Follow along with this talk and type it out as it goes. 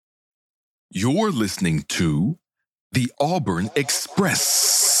You're listening to the Auburn Express.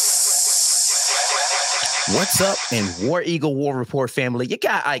 What's up, and War Eagle War Report family? You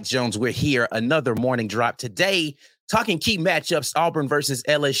got Ike Jones. We're here, another morning drop today, talking key matchups, Auburn versus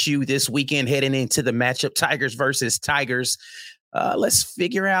LSU this weekend, heading into the matchup, Tigers versus Tigers. Let's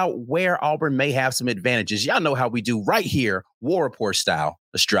figure out where Auburn may have some advantages. Y'all know how we do right here, War Report style.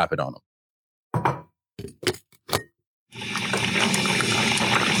 Let's drop it on them.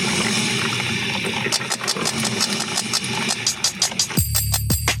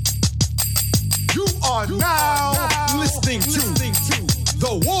 You are now listening to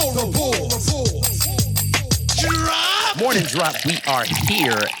the War Report. Morning drop. We are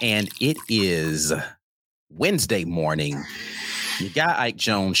here, and it is Wednesday morning. You got Ike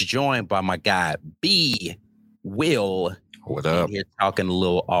Jones, joined by my guy B. Will. What up? Here talking a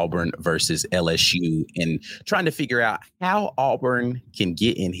little Auburn versus LSU and trying to figure out how Auburn can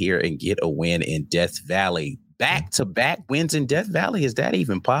get in here and get a win in Death Valley. Back-to-back wins in Death Valley. Is that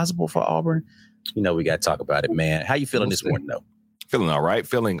even possible for Auburn? You know, we got to talk about it, man. How you feeling this morning, though? Feeling all right.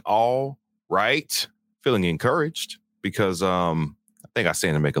 Feeling all right. Feeling encouraged because I think I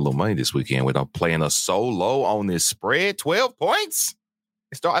stand to make a little money this weekend without playing us so low on this spread. 12 points.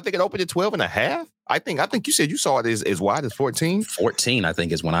 I think it opened at 12 and a half. I think you said you saw it as wide as 14. 14, I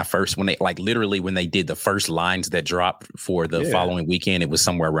think, is when they did the first lines that dropped for the following weekend. It was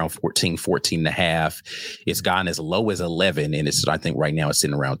somewhere around 14 and a half. It's gone as low as 11, and I think right now it's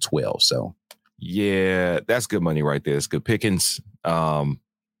sitting around 12. So, yeah, that's good money right there. It's good pickings. I'm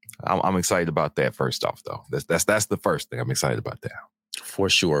excited about that. First off, though, that's the first thing. I'm excited about that. For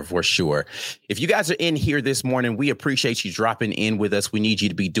sure. If you guys are in here this morning, we appreciate you dropping in with us. We need you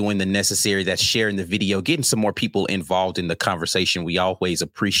to be doing the necessary. That's sharing the video, getting some more people involved in the conversation. We always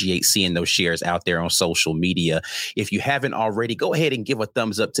appreciate seeing those shares out there on social media. If you haven't already, go ahead and give a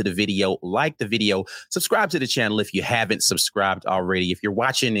thumbs up to the video, like the video, subscribe to the channel if you haven't subscribed already. If you're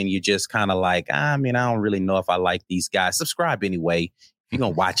watching and you're just kind of like, I don't really know if I like these guys, subscribe anyway. You're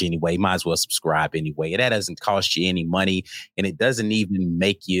going to watch anyway, might as well subscribe anyway. That doesn't cost you any money, and it doesn't even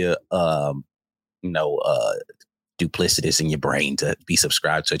make you, duplicitous in your brain to be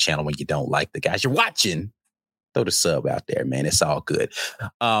subscribed to a channel when you don't like the guys you're watching. Throw the sub out there, man. It's all good.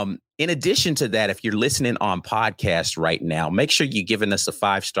 In addition to that, if you're listening on podcast right now, make sure you're giving us a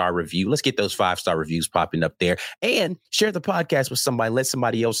 5-star review. Let's get those 5-star reviews popping up there, and share the podcast with somebody. Let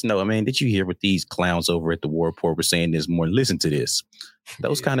somebody else know. Did you hear what these clowns over at the War Report were saying this morning? Listen to this.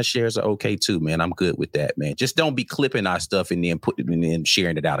 Those kind of shares are okay too, man. I'm good with that, man. Just don't be clipping our stuff and then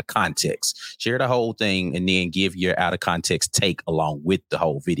sharing it out of context. Share the whole thing and then give your out of context take along with the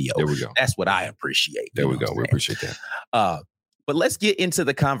whole video. There we go. That's what I appreciate. There we go. We appreciate that. But let's get into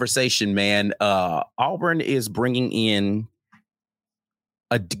the conversation, man. Auburn is bringing in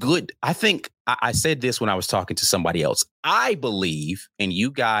a good, I think I said this when I was talking to somebody else. I believe, and you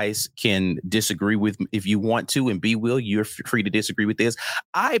guys can disagree with me if you want to, and B. Will, you're free to disagree with this.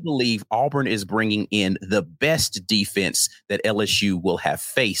 I believe Auburn is bringing in the best defense that LSU will have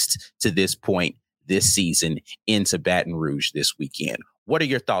faced to this point this season into Baton Rouge this weekend. What are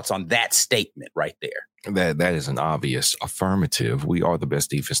your thoughts on that statement right there? That is an obvious affirmative. We are the best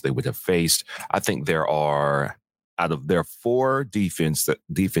defense they would have faced. I think there are, out of their 4 defenses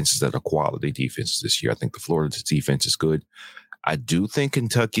that are quality defenses this year, I think the Florida's defense is good. I do think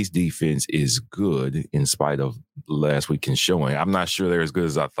Kentucky's defense is good in spite of last weekend's showing. I'm not sure they're as good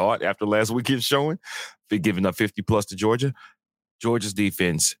as I thought after last weekend's showing. They're giving up 50 plus to Georgia. Georgia's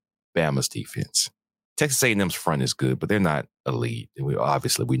defense, Bama's defense. Texas A&M's front is good, but they're not elite. We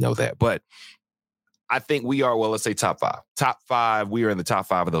know that. But I think we are, let's say top 5. Top 5, we are in the top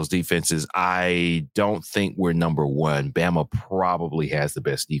 5 of those defenses. I don't think we're number 1. Bama probably has the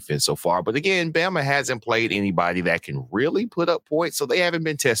best defense so far. But again, Bama hasn't played anybody that can really put up points, so they haven't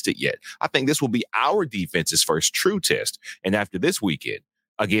been tested yet. I think this will be our defense's first true test. And after this weekend,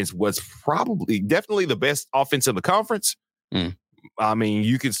 against what's definitely the best offense in the conference,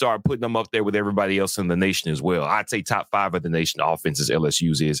 you can start putting them up there with everybody else in the nation as well. I'd say top 5 of the nation offenses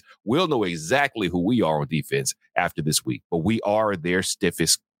LSU's is. We'll know exactly who we are on defense after this week, but we are their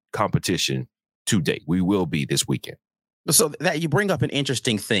stiffest competition to date. We will be this weekend. So that you bring up an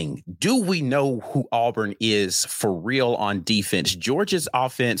interesting thing. Do we know who Auburn is for real on defense? Georgia's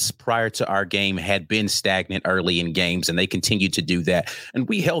offense prior to our game had been stagnant early in games, and they continued to do that. And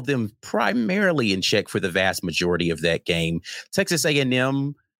we held them primarily in check for the vast majority of that game. Texas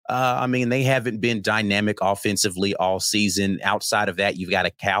A&M, they haven't been dynamic offensively all season. Outside of that, you've got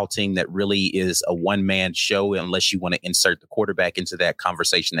a Cal team that really is a one-man show, unless you want to insert the quarterback into that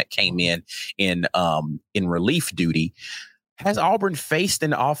conversation that came in relief duty. Has Auburn faced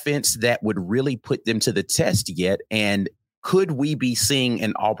an offense that would really put them to the test yet? And could we be seeing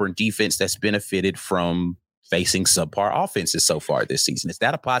an Auburn defense that's benefited from facing subpar offenses so far this season? Is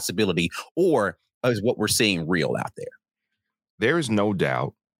that a possibility, or is what we're seeing real out there? There is no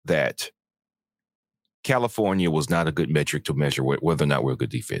doubt that California was not a good metric to measure whether or not we're a good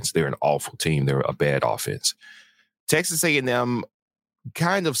defense. They're an awful team. They're a bad offense. Texas A&M,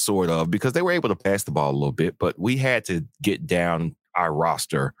 kind of, sort of, because they were able to pass the ball a little bit, but we had to get down our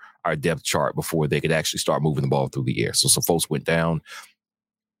roster, our depth chart, before they could actually start moving the ball through the air. So some folks went down.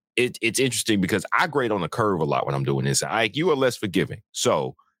 It's interesting because I grade on the curve a lot when I'm doing this. You are less forgiving.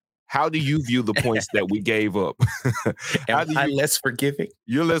 So how do you view the points that we gave up? Am I less forgiving?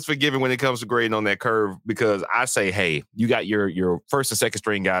 You're less forgiving when it comes to grading on that curve, because I say, hey, you got your first and second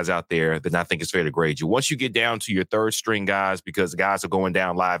string guys out there, then I think it's fair to grade you. Once you get down to your third string guys, because the guys are going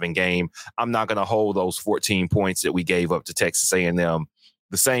down live in game, I'm not going to hold those 14 points that we gave up to Texas A&M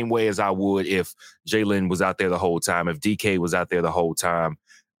the same way as I would if Jalen was out there the whole time, if DK was out there the whole time.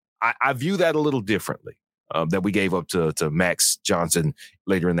 I view that a little differently. That we gave up to Max Johnson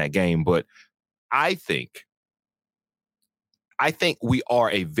later in that game. But I think we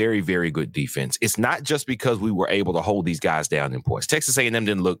are a very, very good defense. It's not just because we were able to hold these guys down in points. Texas A&M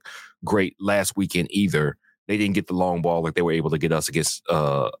didn't look great last weekend either. They didn't get the long ball like they were able to get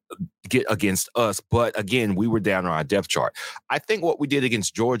against us. But again, we were down on our depth chart. I think what we did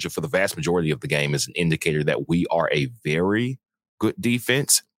against Georgia for the vast majority of the game is an indicator that we are a very good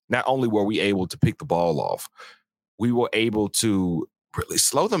defense. Not only were we able to pick the ball off, we were able to really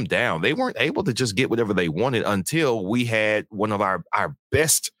slow them down. They weren't able to just get whatever they wanted until we had one of our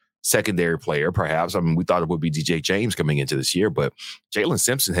best secondary player, perhaps. I mean, we thought it would be DJ James coming into this year, but Jalen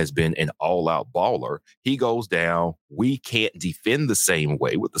Simpson has been an all-out baller. He goes down. We can't defend the same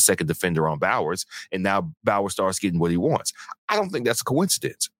way with the second defender on Bowers, and now Bowers starts getting what he wants. I don't think that's a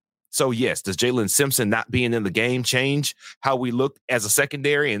coincidence. So, yes, does Jalen Simpson not being in the game change how we look as a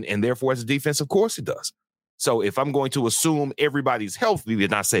secondary and therefore as a defense? Of course it does. So if I'm going to assume everybody's healthy,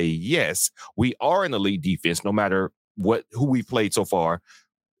 then I say, yes, we are an elite defense no matter who we've played so far.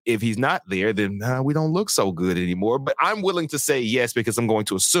 If he's not there, then we don't look so good anymore. But I'm willing to say yes because I'm going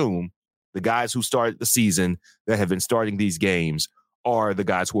to assume the guys who started the season that have been starting these games are the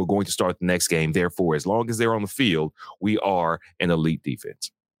guys who are going to start the next game. Therefore, as long as they're on the field, we are an elite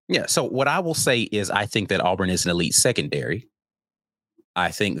defense. Yeah. So what I will say is I think that Auburn is an elite secondary. I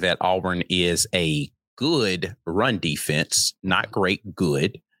think that Auburn is a good run defense, not great,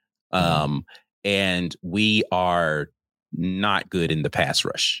 good. And we are not good in the pass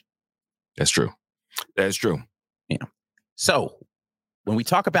rush. That's true. That's true. Yeah. So when we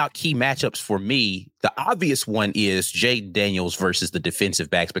talk about key matchups for me, the obvious one is Jayden Daniels versus the defensive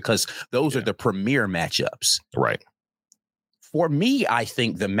backs, because those are the premier matchups. Right. For me, I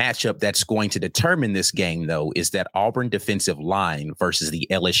think the matchup that's going to determine this game, though, is that Auburn defensive line versus the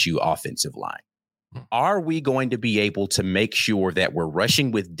LSU offensive line. Are we going to be able to make sure that we're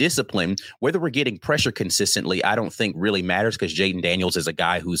rushing with discipline? Whether we're getting pressure consistently, I don't think really matters, because Jayden Daniels is a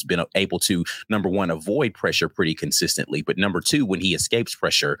guy who's been able to, number one, avoid pressure pretty consistently, but number two, when he escapes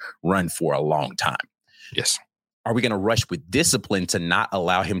pressure, run for a long time. Yes. Are we going to rush with discipline to not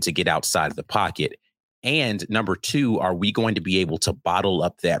allow him to get outside of the pocket? And number two, are we going to be able to bottle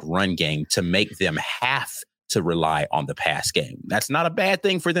up that run game to make them have to rely on the pass game? That's not a bad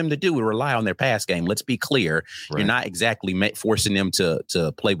thing for them to do, to rely on their pass game. Let's be clear. Right. You're not exactly forcing them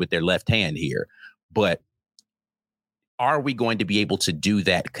to play with their left hand here. But are we going to be able to do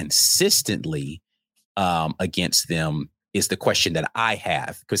that consistently against them is the question that I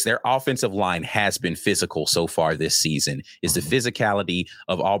have, because their offensive line has been physical so far this season. Is the physicality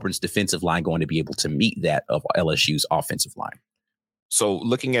of Auburn's defensive line going to be able to meet that of LSU's offensive line? So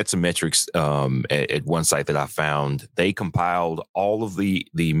looking at some metrics at one site that I found, they compiled all of the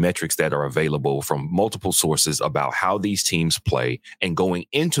metrics that are available from multiple sources about how these teams play. And going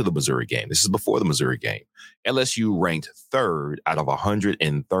into the Missouri game, this is before the Missouri game, LSU ranked third out of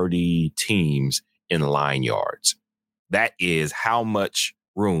 130 teams in line yards. That is how much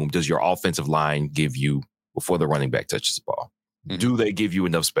room does your offensive line give you before the running back touches the ball? Mm-hmm. Do they give you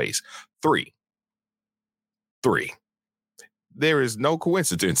enough space? Three. There is no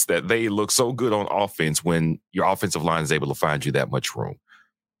coincidence that they look so good on offense when your offensive line is able to find you that much room.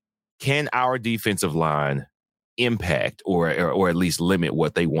 Can our defensive line impact or at least limit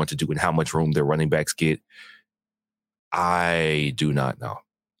what they want to do and how much room their running backs get? I do not know.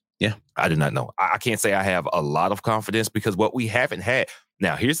 Yeah, I do not know. I can't say I have a lot of confidence, because what we haven't had.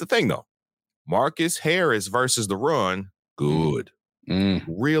 Now, here's the thing, though. Marcus Harris versus the run, good.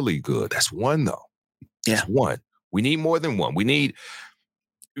 Really good. That's one, though. Yeah. That's one. We need more than one. We need.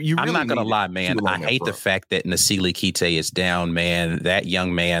 I'm not gonna lie, man. I hate the fact that Nasili Kite is down, man. That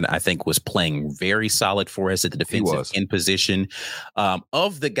young man, I think, was playing very solid for us at the defensive end position.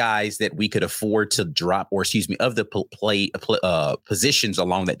 Of the guys that we could afford to drop, or excuse me, of the positions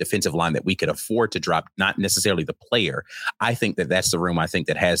along that defensive line that we could afford to drop, not necessarily the player. I think that that's the room I think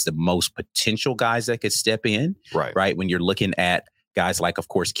that has the most potential guys that could step in. Right. When you're looking at guys like, of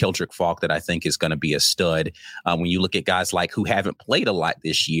course, Keldrick Falk, that I think is going to be a stud. When you look at guys like who haven't played a lot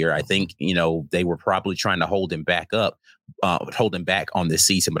this year, I think, they were probably trying to hold him back on this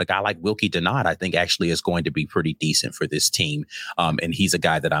season. But a guy like Wilkie Denard, I think actually is going to be pretty decent for this team. And he's a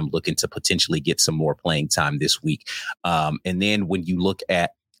guy that I'm looking to potentially get some more playing time this week. And then when you look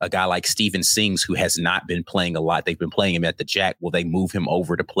at a guy like Steven Sings, who has not been playing a lot, they've been playing him at the jack. Will they move him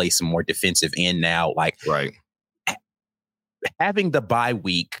over to play some more defensive end now? Right. Having the bye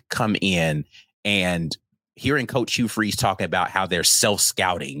week come in and hearing Coach Hugh Freeze talking about how they're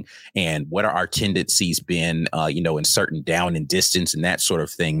self-scouting and what are our tendencies been, in certain down and distance and that sort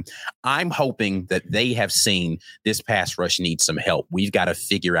of thing. I'm hoping that they have seen this pass rush needs some help. We've got to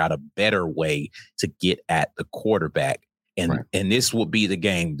figure out a better way to get at the quarterback. And this will be the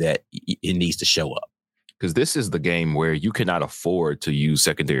game that it needs to show up. Because this is the game where you cannot afford to use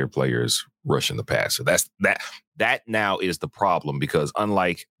secondary players rushing the passer. That now is the problem, because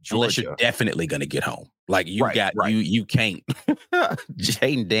unlike Georgia, unless you're definitely going to get home, you can't.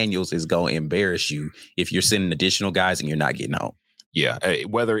 Jaden Daniels is going to embarrass you if you're sending additional guys and you're not getting home. Yeah,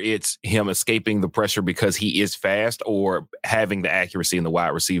 whether it's him escaping the pressure because he is fast, or having the accuracy in the wide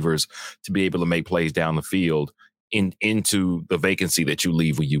receivers to be able to make plays down the field into the vacancy that you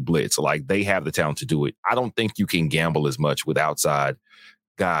leave when you blitz. Like, they have the talent to do it. I don't think you can gamble as much with outside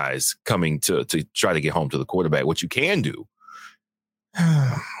guys coming to try to get home to the quarterback. What you can do,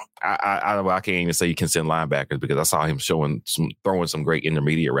 I can't even say you can send linebackers, because I saw him throwing some great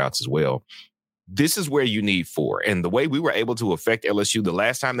intermediate routes as well. This is where you need 4. And the way we were able to affect LSU the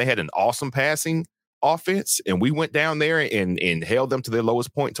last time they had an awesome passing offense and we went down there and held them to their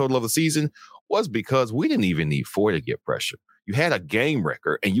lowest point total of the season was because we didn't even need 4 to get pressure. You had a game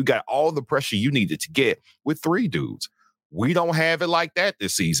record and you got all the pressure you needed to get with 3 dudes. We don't have it like that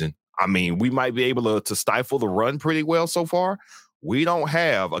this season. I mean, we might be able to stifle the run pretty well so far. We don't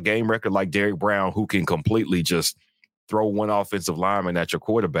have a game record like Derek Brown, who can completely just throw one offensive lineman at your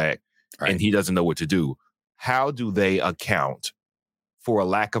quarterback and he doesn't know what to do. How do they account for a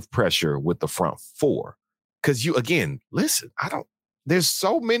lack of pressure with the front 4? Because there's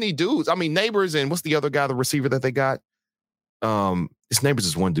so many dudes. I mean, Neighbors, and what's the other guy, the receiver that they got? His Neighbors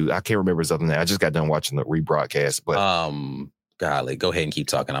is one dude. I can't remember his other name. I just got done watching the rebroadcast. But golly, go ahead and keep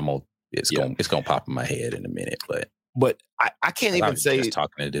talking. It's gonna pop in my head in a minute. But I can't even say. Just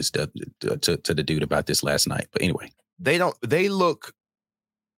talking to this to the dude about this last night. But anyway, they look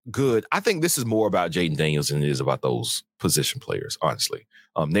good. I think this is more about Jaden Daniels than it is about those position players. Honestly,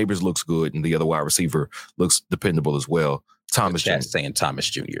 Neighbors looks good, and the other wide receiver looks dependable as well. Thomas Jr. saying Thomas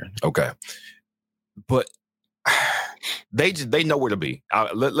Jr. Okay. But they know where to be.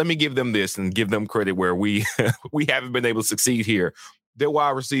 Let me give them this and give them credit where we haven't been able to succeed here. Their wide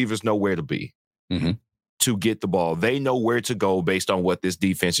receivers know where to be to get the ball. They know where to go based on what this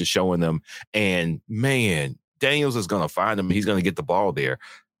defense is showing them. And man, Daniels is going to find them. He's going to get the ball there.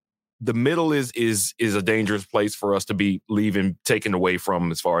 The middle is a dangerous place for us to be taken away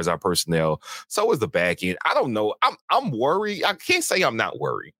from as far as our personnel. So is the back end. I don't know. I'm worried. I can't say I'm not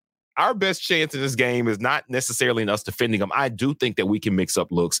worried. Our best chance in this game is not necessarily in us defending them. I do think that we can mix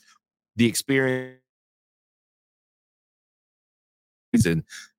up looks. The experience, and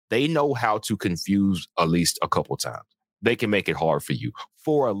they know how to confuse at least a couple times. They can make it hard for you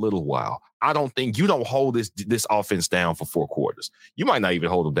for a little while. I don't think you don't hold this offense down for 4 quarters. You might not even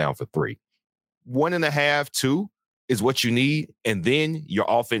hold them down for 3. 1.5, 2 is what you need. And then your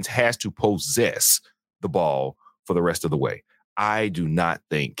offense has to possess the ball for the rest of the way. I do not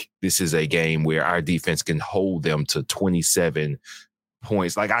think this is a game where our defense can hold them to 27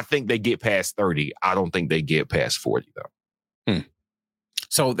 points. Like, I think they get past 30. I don't think they get past 40, though.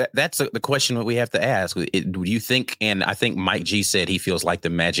 So that's the question that we have to ask. Do you think, and I think Mike G said he feels like the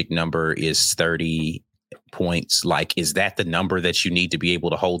magic number is 30 points. Like, is that the number that you need to be able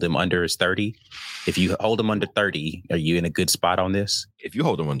to hold them under is 30? If you hold them under 30, are you in a good spot on this? If you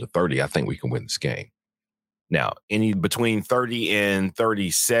hold them under 30, I think we can win this game. Now, any between 30 and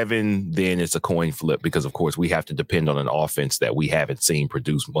 37, then it's a coin flip because, of course, we have to depend on an offense that we haven't seen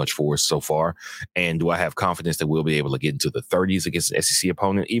produce much for us so far. And do I have confidence that we'll be able to get into the 30s against an SEC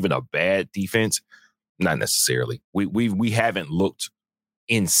opponent, even a bad defense? Not necessarily. We haven't looked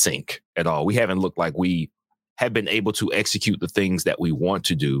in sync at all. We haven't looked like we have been able to execute the things that we want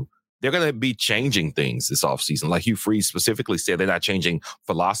to do, they're going to be changing things this offseason. Like Hugh Freeze specifically said, they're not changing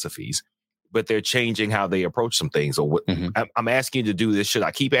philosophies, but they're changing how they approach some things. Or what I'm asking you to do this. Should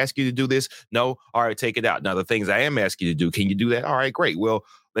I keep asking you to do this? No. All right, take it out. Now, the things I am asking you to do, can you do that? All right, great. Well,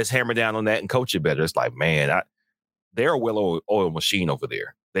 let's hammer down on that and coach it better. It's like, man, they're a well-oiled machine over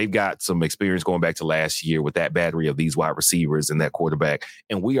there. They've got some experience going back to last year with that battery of these wide receivers and that quarterback,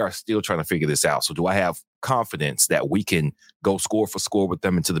 and we are still trying to figure this out. So do I have confidence that we can go score for score with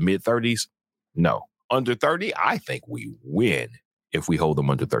them into the mid-30s? No. Under 30, I think we win if we hold them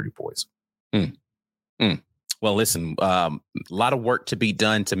under 30 points. Well, listen, a lot of work to be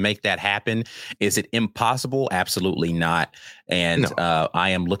done to make that happen. Is it impossible? Absolutely not. And no. I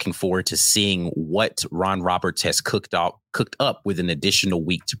am looking forward to seeing what Ron Roberts has cooked up with an additional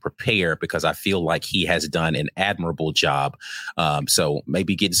week to prepare, because I feel like he has done an admirable job. So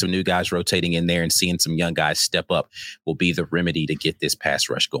maybe getting some new guys rotating in there and seeing some young guys step up will be the remedy to get this pass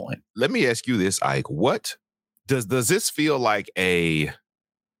rush going. Let me ask you this, Ike. What does this feel like a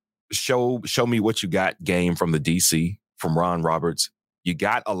show me what you got game from the DC, from Ron Roberts? You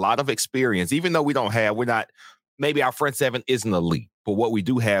got a lot of experience, even though maybe our front seven isn't elite, but what we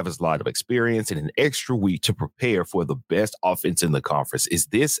do have is a lot of experience and an extra week to prepare for the best offense in the conference. Is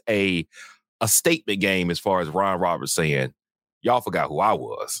this a statement game as far as Ron Roberts saying, y'all forgot who I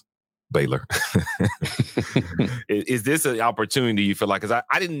was, Baylor? Is this an opportunity you feel like? Because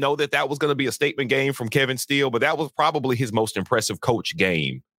I didn't know that was going to be a statement game from Kevin Steele, but that was probably his most impressive coach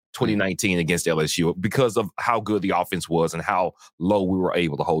game 2019 against LSU, because of how good the offense was and how low we were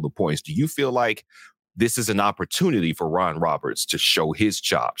able to hold the points. Do you feel like this is an opportunity for Ron Roberts to show his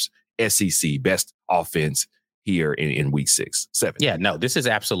chops? SEC best offense here in week 7. Yeah, no, this is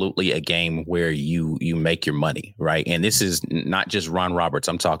absolutely a game where you make your money, right? And this is not just Ron Roberts.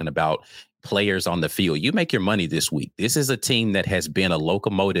 I'm talking about players on the field. You make your money this week. This is a team that has been a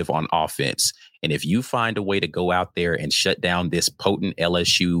locomotive on offense. And if you find a way to go out there and shut down this potent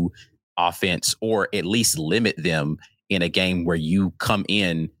LSU offense, or at least limit them in a game where you come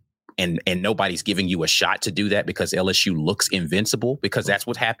in and nobody's giving you a shot to do that, because LSU looks invincible, because that's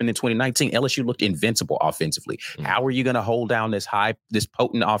what happened in 2019. LSU looked invincible offensively. How are you going to hold down this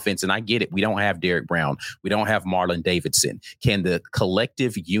potent offense? And I get it. We don't have Derek Brown. We don't have Marlon Davidson. Can the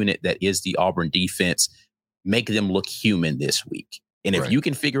collective unit that is the Auburn defense make them look human this week? And if you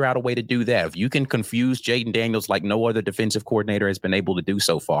can figure out a way to do that, if you can confuse Jaden Daniels like no other defensive coordinator has been able to do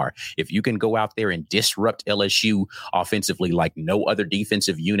so far, if you can go out there and disrupt LSU offensively like no other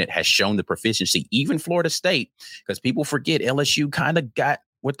defensive unit has shown the proficiency, even Florida State, because people forget LSU kind of got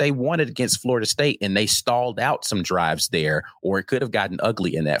what they wanted against Florida State and they stalled out some drives there, or it could have gotten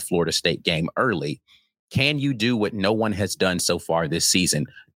ugly in that Florida State game early. Can you do what no one has done so far this season?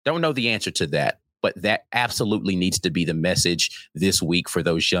 Don't know the answer to that. But that absolutely needs to be the message this week for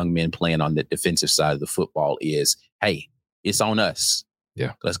those young men playing on the defensive side of the football is, hey, it's on us.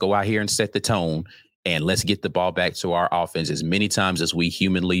 Yeah. Let's go out here and set the tone, and let's get the ball back to our offense as many times as we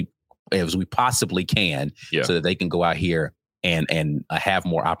possibly can, so that they can go out here and have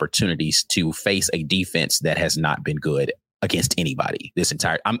more opportunities to face a defense that has not been good against anybody this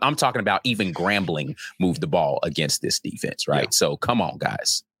entire. I'm talking about even Grambling moved the ball against this defense, right? Yeah. So come on,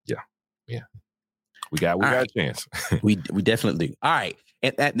 guys. Yeah. We got a chance. we definitely do. All right.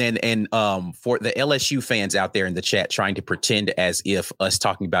 And for the LSU fans out there in the chat trying to pretend as if us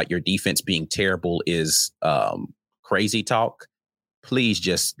talking about your defense being terrible is crazy talk, please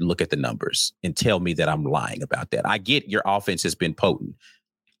just look at the numbers and tell me that I'm lying about that. I get your offense has been potent.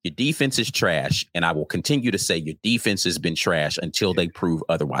 Your defense is trash, and I will continue to say your defense has been trash until they prove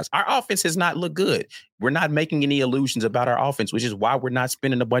otherwise. Our offense has not looked good. We're not making any illusions about our offense, which is why we're not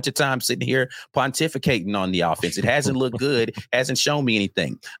spending a bunch of time sitting here pontificating on the offense. It hasn't looked good, hasn't shown me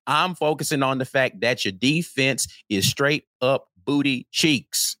anything. I'm focusing on the fact that your defense is straight up booty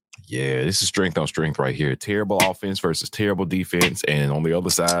cheeks. Yeah, this is strength on strength right here. Terrible offense versus terrible defense. And on the other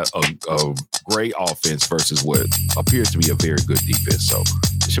side, a great offense versus what appears to be a very good defense. So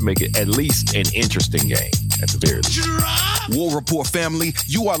it should make it at least an interesting game at the very least. War Report family,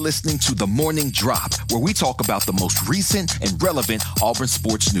 you are listening to The Morning Drop, where we talk about the most recent and relevant Auburn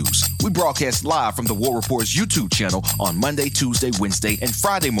sports news. We broadcast live from the War Report's YouTube channel on Monday, Tuesday, Wednesday, and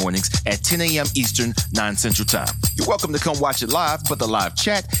Friday mornings at 10 a.m. Eastern, 9 Central Time. You're welcome to come watch it live, but the live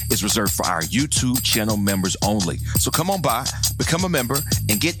chat is reserved for our YouTube channel members only. So come on by, become a member,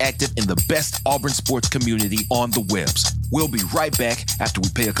 and get active in the best Auburn sports community on the webs. We'll be right back after we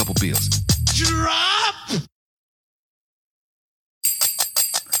pay a couple bills. Drop!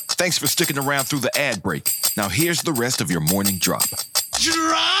 Thanks for sticking around through the ad break. Now here's the rest of your morning drop.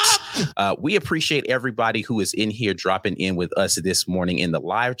 Drop! We appreciate everybody who is in here dropping in with us this morning in the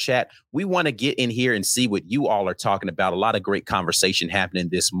live chat. We want to get in here and see what you all are talking about. A lot of great conversation happening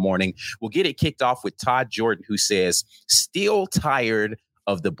this morning. We'll get it kicked off with Todd Jordan, who says, still tired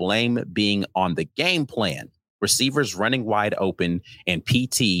of the blame being on the game plan. Receivers running wide open and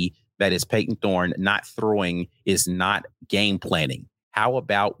PT, that is Peyton Thorne, not throwing is not game planning. How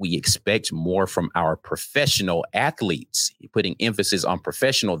about we expect more from our professional athletes? Putting emphasis on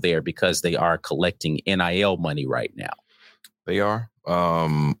professional there because they are collecting NIL money right now. They are.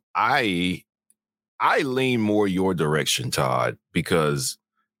 I lean more your direction, Todd, because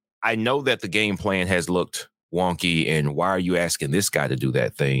I know that the game plan has looked wonky and why are you asking this guy to do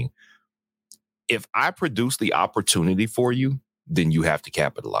that thing? If I produce the opportunity for you, then you have to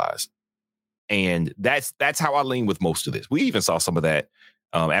capitalize. And that's how I lean with most of this. We even saw some of that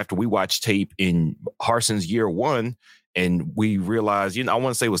after we watched tape in Harson's year one, and we realized, I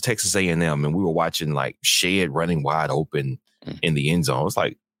want to say it was Texas A&M, and we were watching like Shed running wide open in the end zone. It's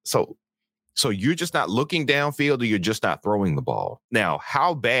like, so you're just not looking downfield or you're just not throwing the ball. Now,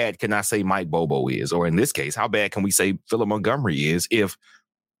 how bad can I say Mike Bobo is? Or in this case, how bad can we say Philip Montgomery is if,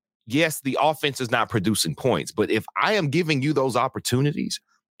 yes, the offense is not producing points, but if I am giving you those opportunities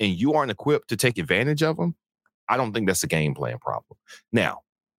and you aren't equipped to take advantage of them, I don't think that's a game plan problem. Now,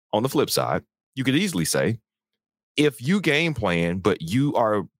 on the flip side, you could easily say, if you game plan, but you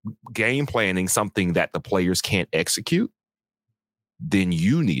are game planning something that the players can't execute, then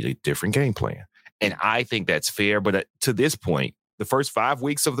you need a different game plan. And I think that's fair. But to this point, the first 5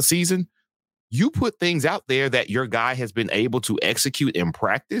 weeks of the season, you put things out there that your guy has been able to execute in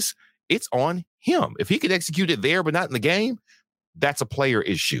practice, it's on him. If he could execute it there, but not in the game, that's a player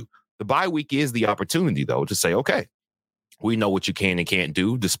issue. The bye week is the opportunity, though, to say, okay, we know what you can and can't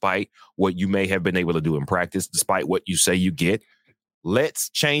do, despite what you may have been able to do in practice, despite what you say you get. Let's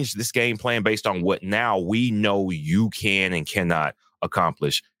change this game plan based on what now we know you can and cannot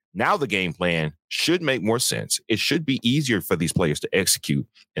accomplish. Now the game plan should make more sense. It should be easier for these players to execute,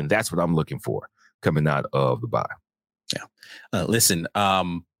 and that's what I'm looking for coming out of the bye. Yeah. Listen,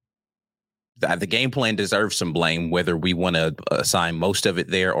 the game plan deserves some blame, whether we want to assign most of it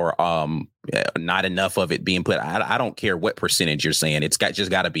there or not enough of it being put. I don't care what percentage you're saying. It's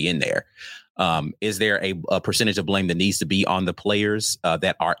just got to be in there. Is there a percentage of blame that needs to be on the players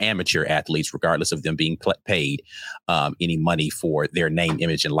that are amateur athletes, regardless of them being paid any money for their name,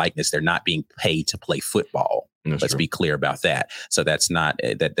 image, and likeness? They're not being paid to play football. Let's be clear about that. So that's not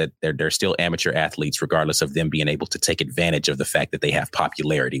that they're still amateur athletes, regardless of them being able to take advantage of the fact that they have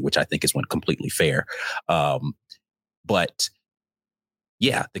popularity, which I think is one completely fair. But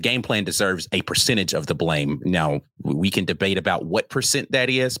yeah, the game plan deserves a percentage of the blame. Now, we can debate about what percent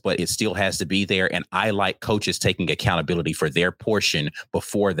that is, but it still has to be there. And I like coaches taking accountability for their portion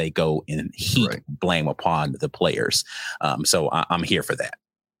before they go and heap blame upon the players. So I'm here for that.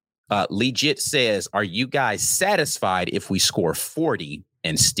 Legit says, are you guys satisfied if we score 40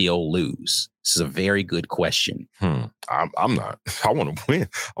 and still lose? This is a very good question. I'm not. I want to win.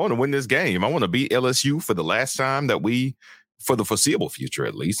 I want to win this game. I want to beat LSU for the last time that for the foreseeable future,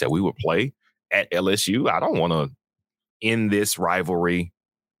 at least, that we would play at LSU. I don't want to end this rivalry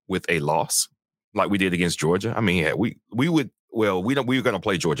with a loss like we did against Georgia. I mean, yeah, we were going to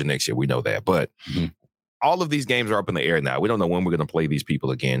play Georgia next year. We know that. But all of these games are up in the air now. We don't know when we're going to play these people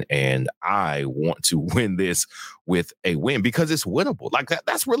again. And I want to win this with a win because it's winnable. Like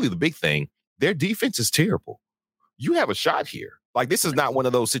that's really the big thing. Their defense is terrible. You have a shot here. Like, this is not one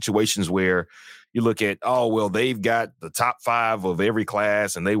of those situations where you look at, oh, well, they've got the top 5 of every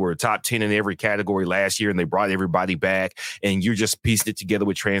class and they were top 10 in every category last year and they brought everybody back and you're just piecing it together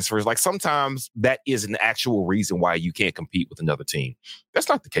with transfers. Like, sometimes that is an actual reason why you can't compete with another team. That's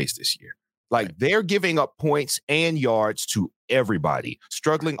not the case this year. Like, they're giving up points and yards to everybody.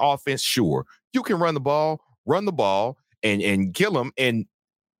 Struggling offense, sure. You can run the ball and kill them and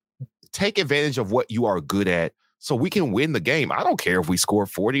take advantage of what you are good at so we can win the game. I don't care if we score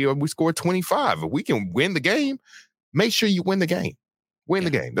 40 or we score 25. If we can win the game, make sure you win the game. Win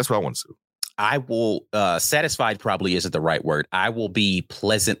the game. That's what I want to do. I will, satisfied probably isn't the right word. I will be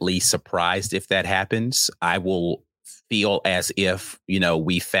pleasantly surprised if that happens. I will feel as if,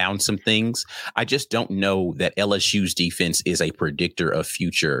 we found some things. I just don't know that LSU's defense is a predictor of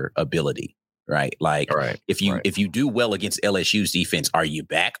future ability, right? Like, if you do well against LSU's defense, are you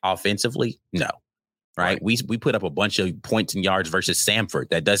back offensively? No. Right. We put up a bunch of points and yards versus Samford.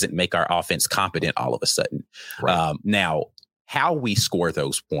 That doesn't make our offense competent all of a sudden. Now, how we score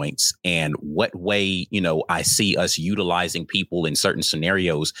those points and what way, I see us utilizing people in certain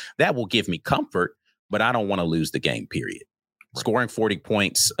scenarios, that will give me comfort, but I don't want to lose the game, period. Scoring 40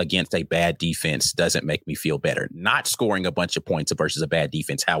 points against a bad defense doesn't make me feel better. Not scoring a bunch of points versus a bad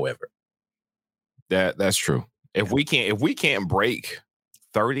defense, however. That's true. If we can't break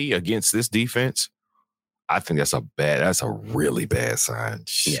 30 against this defense, I think that's a really bad sign.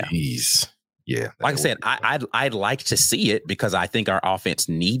 Jeez. Yeah. Like I said, I'd like to see it because I think our offense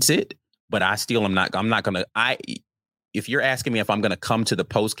needs it, but I'm not going to, if you're asking me if I'm going to come to the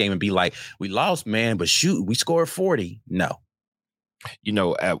post game and be like, we lost, man, but shoot, we scored 40. No.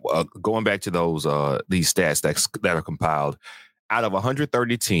 Going back to these stats that are compiled, out of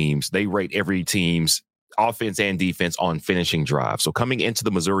 130 teams, they rate every team's offense and defense on finishing drives. So coming into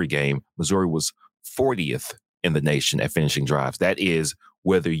the Missouri game, Missouri was 40th in the nation at finishing drives. That is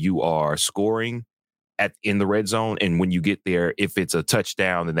whether you are scoring in the red zone, and when you get there, if it's a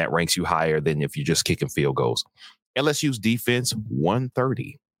touchdown, then that ranks you higher than if you're just kicking field goals. LSU's defense,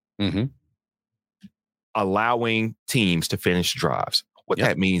 130. Mm-hmm. Allowing teams to finish drives. What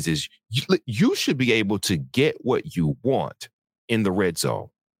that means is you should be able to get what you want in the red zone.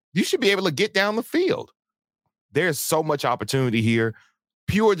 You should be able to get down the field. There's so much opportunity here.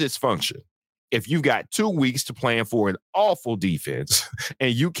 Pure dysfunction. If you've got 2 weeks to plan for an awful defense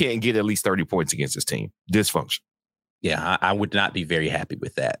and you can't get at least 30 points against this team, dysfunction. Yeah, I would not be very happy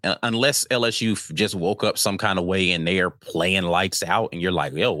with that. Unless LSU just woke up some kind of way and they're playing lights out and you're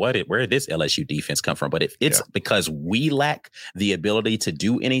like, yo, where did this LSU defense come from? But if it's because we lack the ability to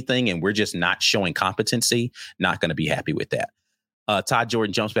do anything and we're just not showing competency, not going to be happy with that. Todd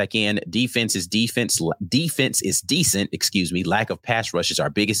Jordan jumps back in. Defense is decent. Lack of pass rush is our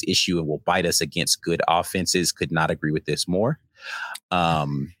biggest issue and will bite us against good offenses. Could not agree with this more.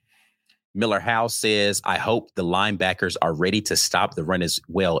 Miller House says, I hope the linebackers are ready to stop the run as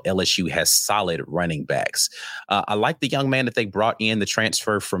well. LSU has solid running backs. I like the young man that they brought in, the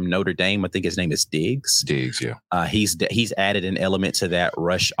transfer from Notre Dame. I think his name is Diggs. Diggs, yeah. He's added an element to that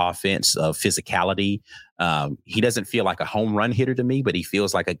rush offense of physicality. He doesn't feel like a home run hitter to me, but he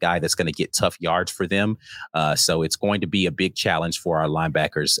feels like a guy that's going to get tough yards for them. So it's going to be a big challenge for our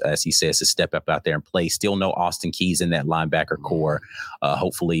linebackers, as he says, to step up out there and play. Still no Austin Keys in that linebacker core.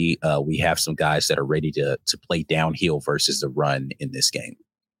 Hopefully we have some guys that are ready to play downhill versus the run in this game.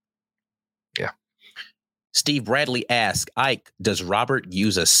 Yeah. Steve Bradley asks, Ike, does Robert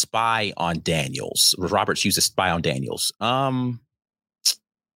use a spy on Daniels? Roberts use a spy on Daniels.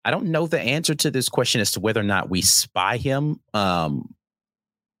 I don't know the answer to this question as to whether or not we spy him.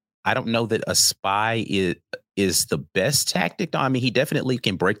 I don't know that a spy is the best tactic. I mean, he definitely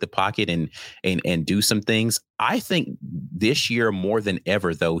can break the pocket and do some things. I think this year more than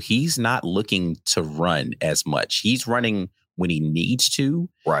ever, though, he's not looking to run as much. He's running when he needs to.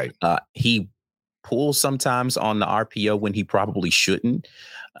 Right. He pulls sometimes on the RPO when he probably shouldn't.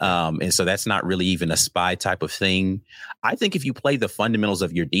 And so that's not really even a spy type of thing. I think if you play the fundamentals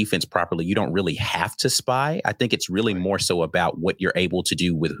of your defense properly, you don't really have to spy. I think it's really more so about what you're able to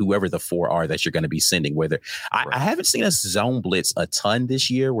do with whoever the four are that you're going to be sending. I haven't seen us zone blitz a ton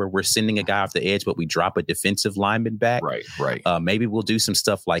this year where we're sending a guy off the edge, but we drop a defensive lineman back. Right. Maybe we'll do some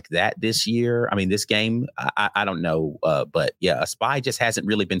stuff like that this year. I mean, this game, I don't know. But yeah, a spy just hasn't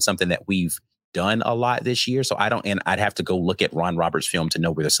really been something that we've done a lot this year. So I'd have to go look at Ron Roberts' film to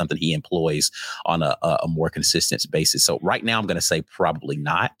know whether there's something he employs on a more consistent basis. So right now I'm going to say probably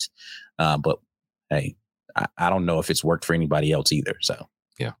not. But hey, I don't know if it's worked for anybody else either. So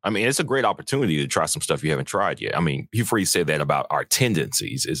yeah, I mean, it's a great opportunity to try some stuff you haven't tried yet. I mean, Hugh Freeze said that about our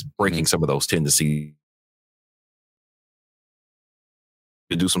tendencies, is breaking some of those tendencies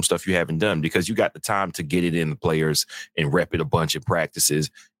to do some stuff you haven't done because you got the time to get it in the players and rep it a bunch in practices.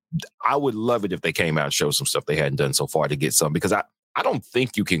 I would love it if they came out and showed some stuff they hadn't done so far to get some, because I don't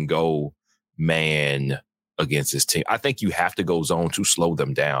think you can go man against this team. I think you have to go zone to slow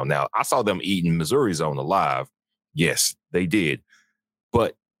them down. Now, I saw them eating Missouri zone alive. Yes, they did.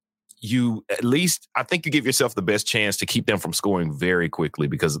 But I think you give yourself the best chance to keep them from scoring very quickly,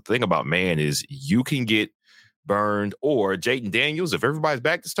 because the thing about man is you can get burned, or Jaden Daniels, if everybody's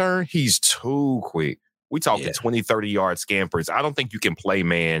back to turn, he's too quick. We talking 20, 30-yard scampers. I don't think you can play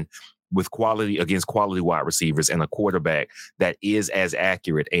man with quality against quality wide receivers and a quarterback that is as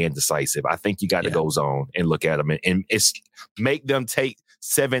accurate and decisive. I think you got to go zone and look at them and it's make them take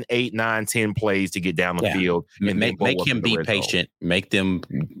 7, 8, 9, 10 plays to get down the field. And make him be patient. Zone. Make them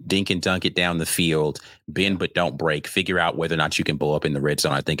dink and dunk it down the field. Bend but don't break. Figure out whether or not you can blow up in the red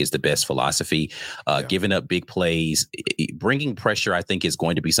zone, I think, is the best philosophy. Giving up big plays, bringing pressure, I think, is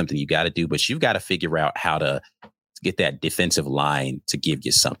going to be something you got to do. But you've got to figure out how to get that defensive line to give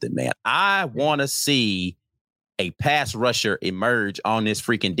you something, man. I want to see a pass rusher emerge on this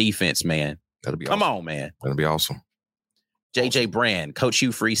freaking defense, man. That'll be Come awesome. on, man. That'll be awesome. JJ Brand, Coach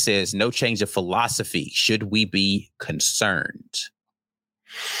Hugh Freeze says, no change of philosophy. Should we be concerned?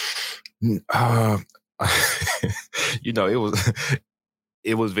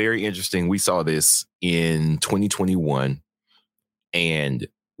 It was very interesting. We saw this in 2021, and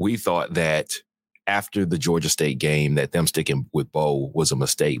we thought that after the Georgia State game that them sticking with Bo was a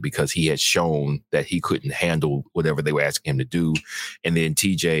mistake because he had shown that he couldn't handle whatever they were asking him to do. And then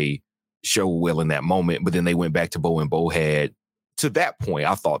TJ showed well in that moment, but then they went back to Bo, and Bo had, to that point,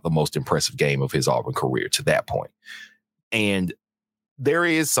 I thought the most impressive game of his Auburn career to that point. And there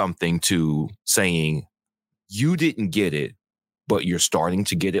is something to saying you didn't get it, but you're starting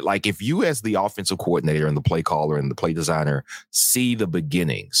to get it. Like if you as the offensive coordinator and the play caller and the play designer see the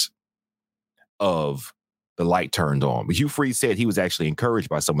beginnings of the light turned on. But Hugh Freeze said he was actually encouraged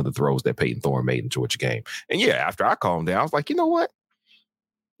by some of the throws that Peyton Thorne made in the Georgia game. And yeah, after I calmed down, I was like, you know what?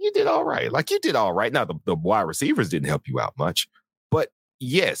 You did all right. Like you did all right. Now the wide receivers didn't help you out much, but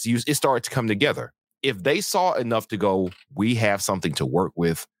yes, it started to come together. If they saw enough to go, we have something to work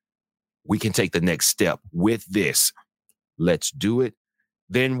with. We can take the next step with this. Let's do it.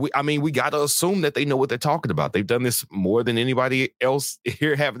 Then we got to assume that they know what they're talking about. They've done this more than anybody else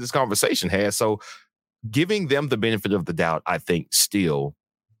here having this conversation has. So giving them the benefit of the doubt, I think still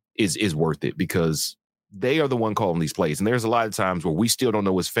is worth it because they are the one calling these plays. And there's a lot of times where we still don't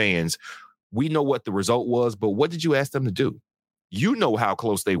know as fans. We know what the result was, but what did you ask them to do? You know how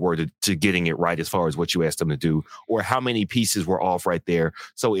close they were to getting it right as far as what you asked them to do or how many pieces were off right there.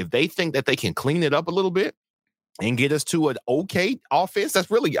 So if they think that they can clean it up a little bit and get us to an okay offense,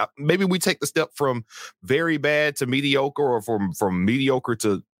 that's really, maybe we take the step from very bad to mediocre or from mediocre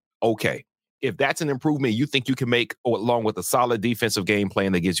to okay. If that's an improvement you think you can make along with a solid defensive game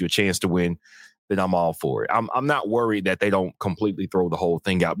plan that gives you a chance to win, then I'm all for it. I'm not worried that they don't completely throw the whole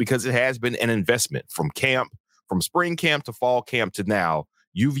thing out because it has been an investment from spring camp to fall camp to now.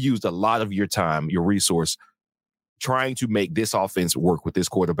 You've used a lot of your time, your resource, trying to make this offense work with this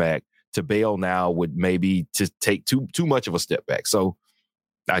quarterback. To bail now would maybe to take too much of a step back. So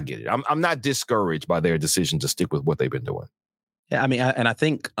I get it. I'm not discouraged by their decision to stick with what they've been doing. Yeah, I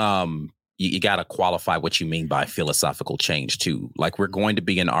think you got to qualify what you mean by philosophical change too. Like we're going to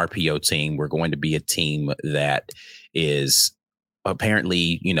be an RPO team. We're going to be a team that is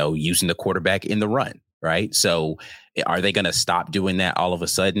apparently, using the quarterback in the run. Right. So are they going to stop doing that all of a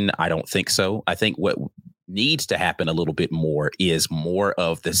sudden? I don't think so. I think what needs to happen a little bit more is more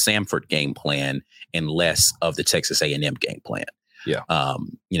of the Samford game plan and less of the Texas A&M game plan. Yeah.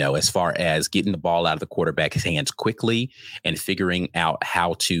 As far as getting the ball out of the quarterback's hands quickly and figuring out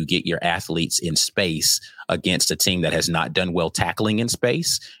how to get your athletes in space against a team that has not done well tackling in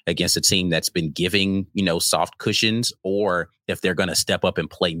space, against a team that's been giving, soft cushions, or if they're going to step up and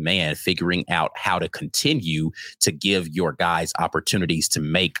play man, figuring out how to continue to give your guys opportunities to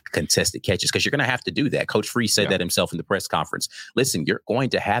make contested catches, because you're going to have to do that. Coach Freeze said that himself in the press conference. Listen, you're going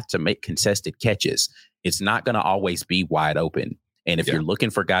to have to make contested catches. It's not going to always be wide open. And if you're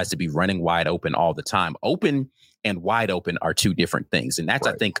looking for guys to be running wide open all the time, open and wide open are two different things. And that's,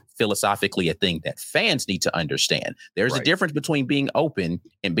 I think, philosophically a thing that fans need to understand. There's a difference between being open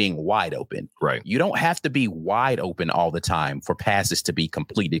and being wide open. Right. You don't have to be wide open all the time for passes to be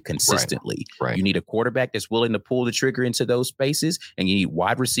completed consistently. Right. You need a quarterback that's willing to pull the trigger into those spaces, and you need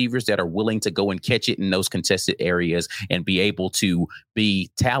wide receivers that are willing to go and catch it in those contested areas and be able to be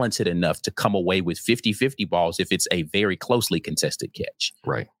talented enough to come away with 50-50 balls if it's a very closely contested catch.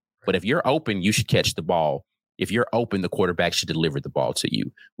 Right. But if you're open, you should catch the ball. If you're open, the quarterback should deliver the ball to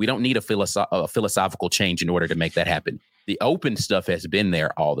you. We don't need a philosophical change in order to make that happen. The open stuff has been there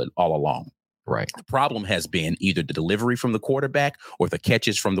all along. Right. The problem has been either the delivery from the quarterback or the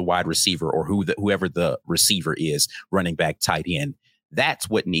catches from the wide receiver or whoever the receiver is, running back, tight end. That's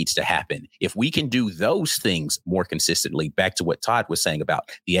what needs to happen. If we can do those things more consistently, back to what Todd was saying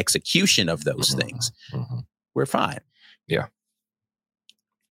about the execution of those things, we're fine. Yeah.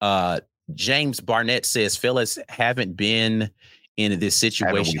 James Barnett says, fellas, haven't we been in this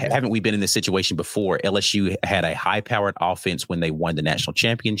situation before? LSU had a high-powered offense when they won the national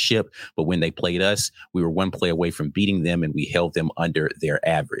championship, but when they played us, we were one play away from beating them, and we held them under their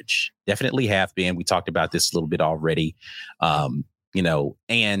average. Definitely have been. We talked about this a little bit already. And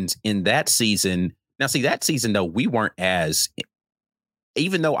in that season, though, we weren't as,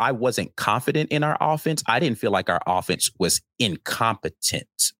 even though I wasn't confident in our offense, I didn't feel like our offense was incompetent.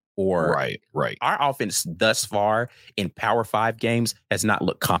 Or right. Our offense thus far in Power 5 games has not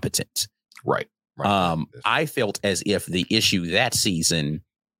looked competent. Right. I felt as if the issue that season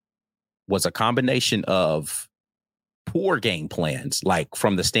was a combination of poor game plans, like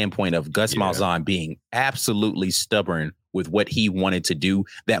from the standpoint of Gus Malzahn being absolutely stubborn with what he wanted to do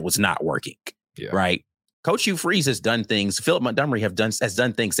that was not working. Yeah. Right. Coach Hugh Freeze has done things. Philip Montgomery has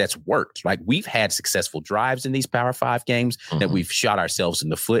done things that's worked. Like we've had successful drives in these Power 5 games that we've shot ourselves in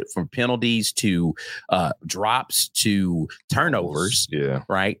the foot, from penalties to drops to turnovers. Yeah.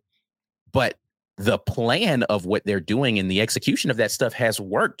 Right. But the plan of what they're doing and the execution of that stuff has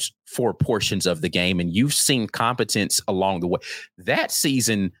worked for portions of the game. And you've seen competence along the way. That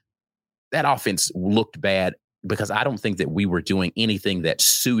season, that offense looked bad because I don't think that we were doing anything that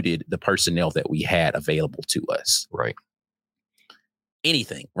suited the personnel that we had available to us. Right.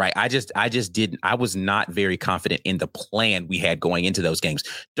 Anything. Right. I was not very confident in the plan we had going into those games.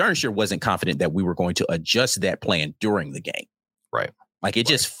 Darn sure wasn't confident that we were going to adjust that plan during the game. Right. Like it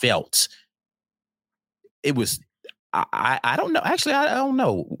just felt, it was, I don't know. Actually, I don't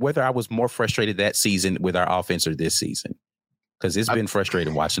know whether I was more frustrated that season with our offense or this season. Because it's been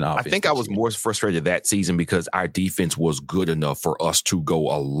frustrating watching the offense. I think I was more frustrated that season because our defense was good enough for us to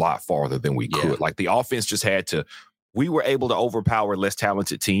go a lot farther than we could. Like the offense just had to, we were able to overpower less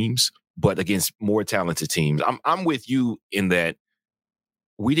talented teams, but against more talented teams. I'm with you in that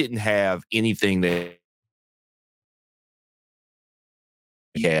we didn't have anything that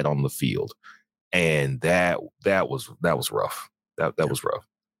we had on the field. And that was rough. That was rough.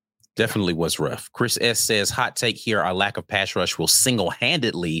 Definitely was rough. Chris S. says, hot take here, our lack of pass rush will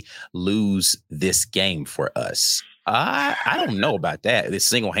single-handedly lose this game for us. I don't know about that. This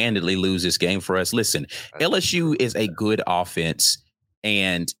single-handedly lose this game for us. Listen, LSU is a good offense,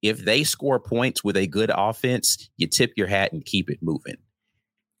 and if they score points with a good offense, you tip your hat and keep it moving.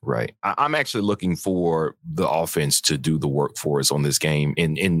 Right. I'm actually looking for the offense to do the work for us on this game.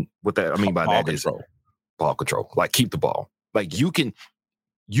 And what that I mean by that is ball control. Like keep the ball. Like you can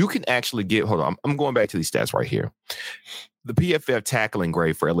actually get, hold on, I'm going back to these stats right here. The PFF tackling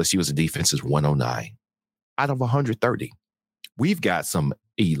grade for LSU as a defense is 109 out of 130. We've got some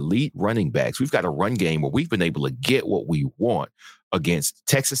elite running backs. We've got a run game where we've been able to get what we want against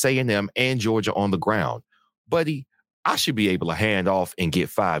Texas A&M and Georgia on the ground. Buddy, I should be able to hand off and get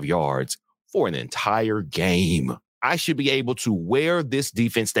 5 yards for an entire game. I should be able to wear this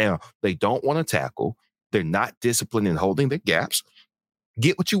defense down. They don't want to tackle. They're not disciplined in holding their gaps.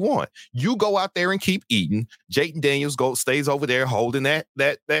 Get what you want. You go out there and keep eating. Jayden Daniels stays over there holding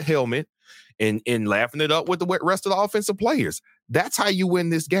that helmet and laughing it up with the rest of the offensive players. That's how you win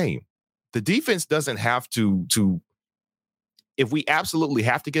this game. The defense doesn't have to if we absolutely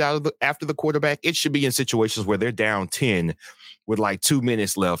have to get after the quarterback, it should be in situations where they're down 10 with like 2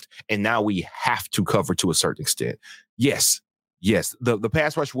 minutes left, and now we have to cover to a certain extent. Yes, the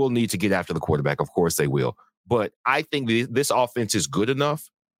pass rush will need to get after the quarterback. Of course they will. But I think this offense is good enough.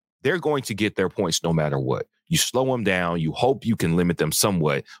 They're going to get their points no matter what. You slow them down. You hope you can limit them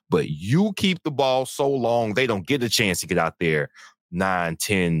somewhat, but you keep the ball so long they don't get a chance to get out there 9,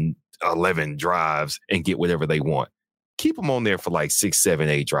 10, 11 drives and get whatever they want. Keep them on there for like 6, 7,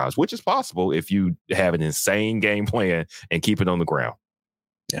 8 drives, which is possible if you have an insane game plan and keep it on the ground.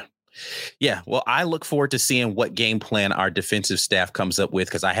 Yeah. Well, I look forward to seeing what game plan our defensive staff comes up with,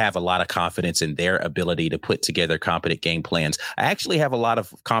 because I have a lot of confidence in their ability to put together competent game plans. I actually have a lot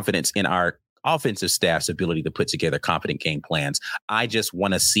of confidence in our offensive staff's ability to put together competent game plans. I just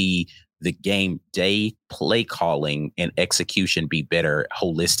want to see the game day play calling and execution be better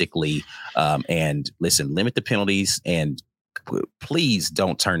holistically. And listen, limit the penalties and please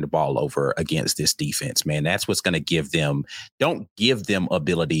don't turn the ball over against this defense, man. That's what's going to give them. Don't give them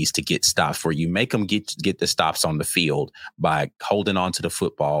abilities to get stops for you. Make them get the stops on the field by holding on to the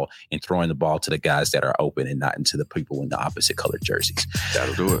football and throwing the ball to the guys that are open and not into the people in the opposite colored jerseys.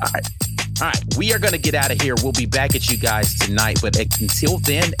 That'll do it. All right. We are going to get out of here. We'll be back at you guys tonight. But until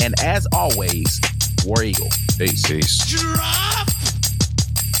then, and as always, War Eagle. Peace. Drop!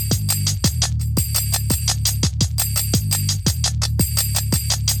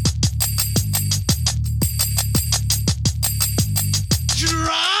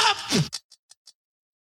 Drop!